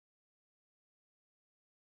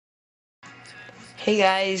Hey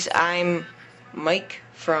guys, I'm Mike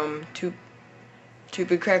from Two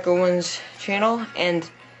Big Cracker One's channel, and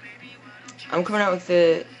I'm coming out with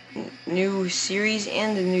the new series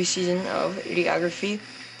and the new season of idiography.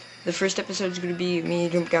 The first episode is going to be me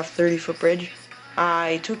jumping off a 30-foot bridge.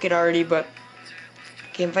 I took it already, but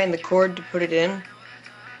can't find the cord to put it in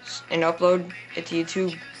and upload it to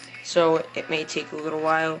YouTube, so it may take a little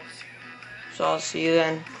while. So I'll see you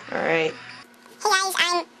then. Alright. Hey guys,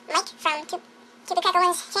 I'm Mike from Two Big Cracker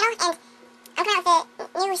One's channel, and I'm coming out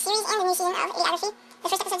with the new series and the new season of idiography. The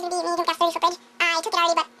first episode is going to be me jumping off a 30-foot bridge. I took it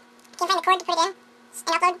already, but can't find the cord to put it in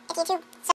and upload it to YouTube.